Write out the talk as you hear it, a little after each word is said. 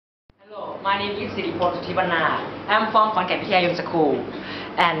my name is Siripon Suthivana. I'm from Khon Kaen Pitayayun School,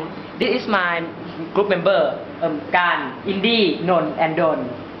 and this is my group member, Kan, Indi, Non, and Don.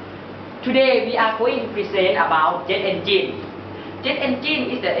 Today we are going to present about jet engine. Jet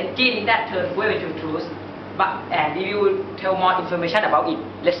engine is the engine that turns fuel into juice, and we will tell more information about it.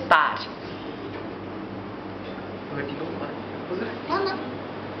 Let's start.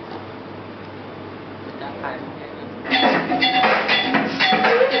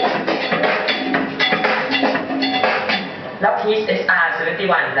 Lockheed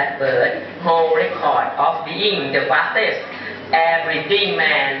SR-71 Blackbird hold record of being the fastest air-breathing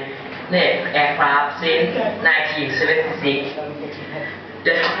manned aircraft since 1976.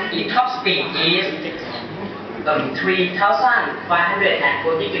 The top speed is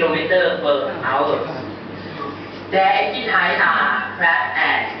 3,540 km per hour. Their engine types are Pratt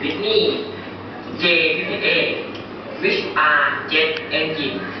and Whitney J58, which are jet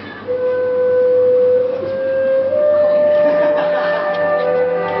engines.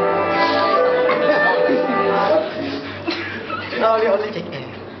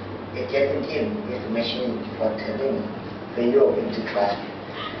 A jet engine is a machine for turning fuel into thrust,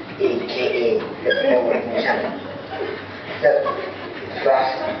 aka the forward motion. The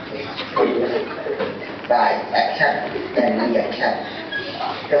thrust is produced by action and reaction.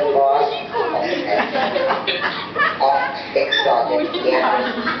 The force of exhausted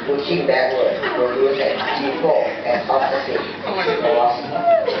air pushing backward produces G4 and opposite force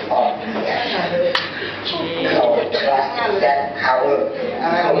of reaction. So thrust that power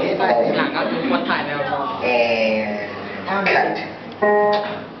and cut.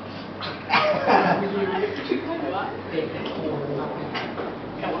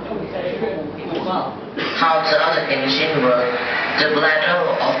 How does the engine work? The bladder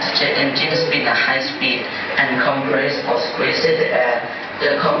of the jet engine spins at high speed and compresses or squeezes the air.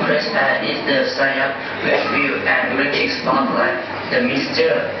 The compressed air is the syrup with fuel and electric spark like the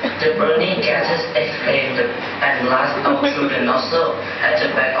mixture. The burning gases exhale and blast out through the nozzle at the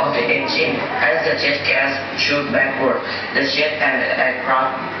back of the engine. As the jet gas shoots backward, the jet and the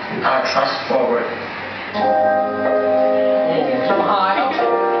aircraft are thrust forward.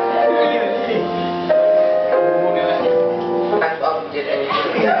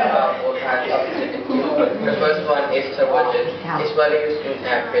 The first one is turbojet. It's widely used in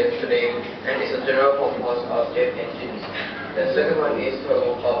airplanes today and is a general purpose of jet engines. The second one is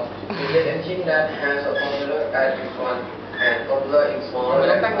turboprop. It's a jet engine that has a popular at one and popular in smaller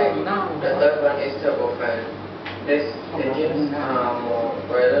aircraft. The third one is turbofan. These engines are more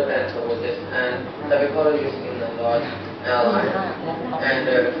quieter than turbojets and typically used in a large airline. And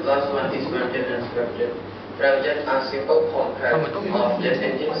the last one is ramjet and scramjet. Ramjets are simple compact of jet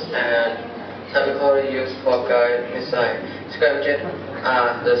engines and typically used for guided missile. Scramjets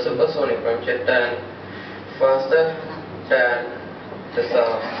are the supersonic ramjet that faster than the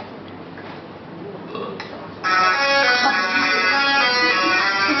sound.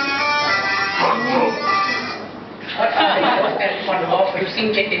 What are the pros and cons of using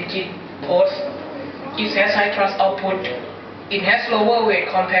jet engine? Pros: it has high thrust output. It has lower weight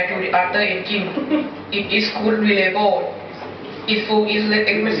compared to the other engine. It is good reliable. Its fuel is less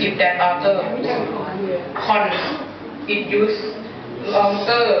expensive than other. Cons: it uses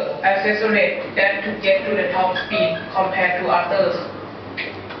longer acceleration than to get to the top speed compared to others.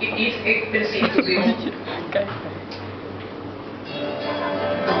 It is expensive to build.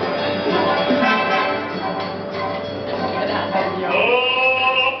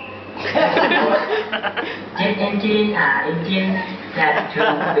 Jet engines are engines that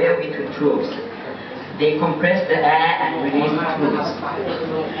turn fuel into juice. They compress the air and release juice.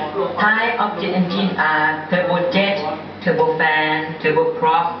 Types of jet engines are turbojet, turbofan,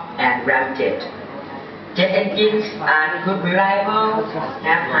 turboprop, and ramjet. Jet engines are good reliable,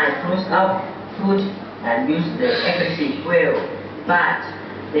 have high thrust output, and use the expensive fuel, but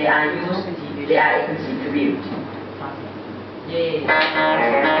they are expensive to build. Yay!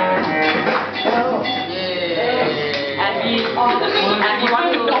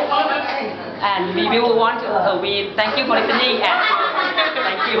 We thank you for listening and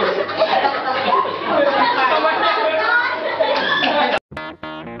thank you.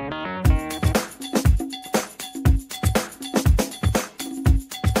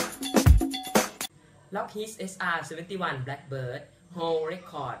 Lockheed SR-71 Blackbird hold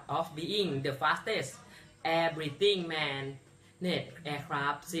record of being the fastest air-breathing manned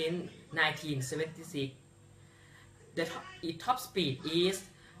aircraft since 1976. The top speed is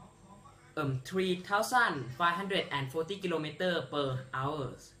 3,540 km per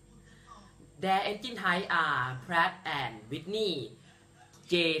hour. Their engine types are Pratt and Whitney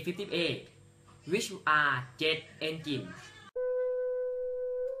J58, which are jet engines.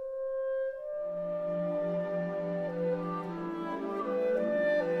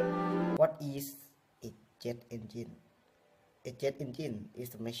 What is a jet engine? A jet engine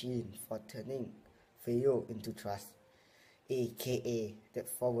is a machine for turning fuel into thrust, aka the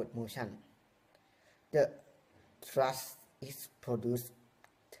forward motion. The thrust is produced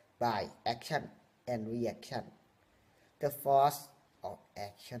by action and reaction. The force of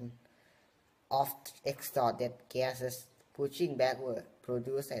action of exhausted gases pushing backward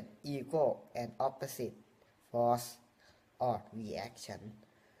produces an equal and opposite force or reaction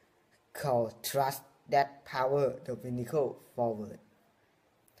called thrust that power the vehicle forward.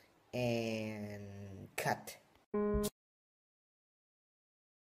 And cut.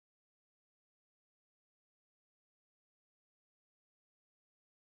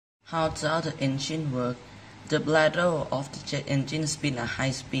 How does the engine work? The bladder of the jet engine spins at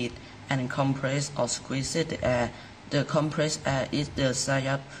high speed and compresses or squeezes the air. The compressed air is then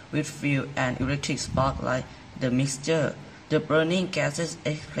fired with fuel and electric spark like the mixture. The burning gases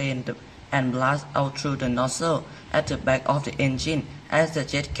expand and blast out through the nozzle at the back of the engine. As the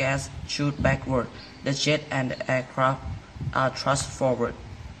jet gas shoots backward, the jet and the aircraft are thrust forward.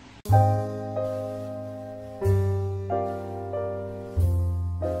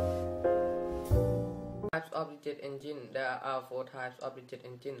 Types of the jet engine. There are 4 types of the jet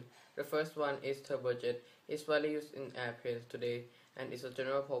engine. The first one is turbojet. It's widely used in airplanes today and is a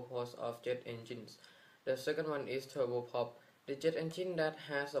general purpose of jet engines. The second one is turboprop, the jet engine that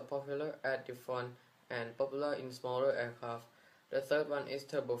has a popular at the front and popular in smaller aircraft. The third one is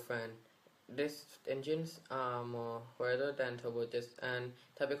turbofan. These engines are more quieter than turbojets and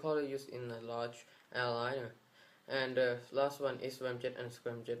typically used in a large airliner. And the last one is ramjet and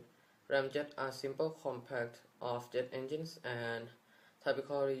scramjet. Ramjet are simple, compact of jet engines and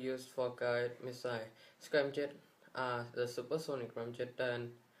typically used for guided missiles. Scramjet are the supersonic ramjet that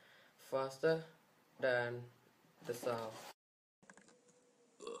faster than the sound.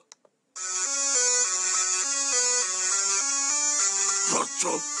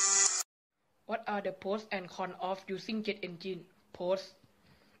 What are the pros and cons of using jet engine? Pros: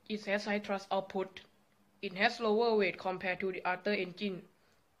 it has high thrust output. It has lower weight compared to the other engine.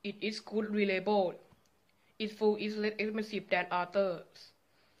 It is good reliable. Its fuel is less expensive than others.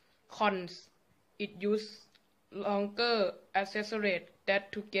 Cons: it uses longer accelerate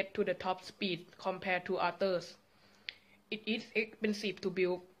that to get to the top speed compared to others. It is expensive to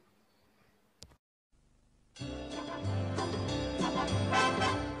build.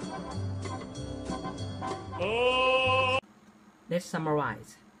 Let's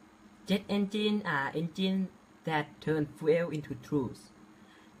summarize. Jet engines are engines that turn fuel into thrust.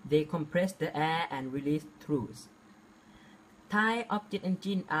 They compress the air and release thrust. Types of jet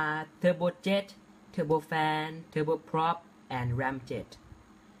engines are turbojet, turbofan, turboprop, and ramjet.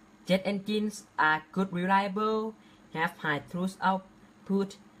 Jet engines are good reliable, have high thrust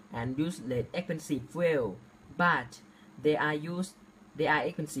output, and use less expensive fuel, but they are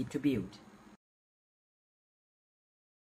expensive to build.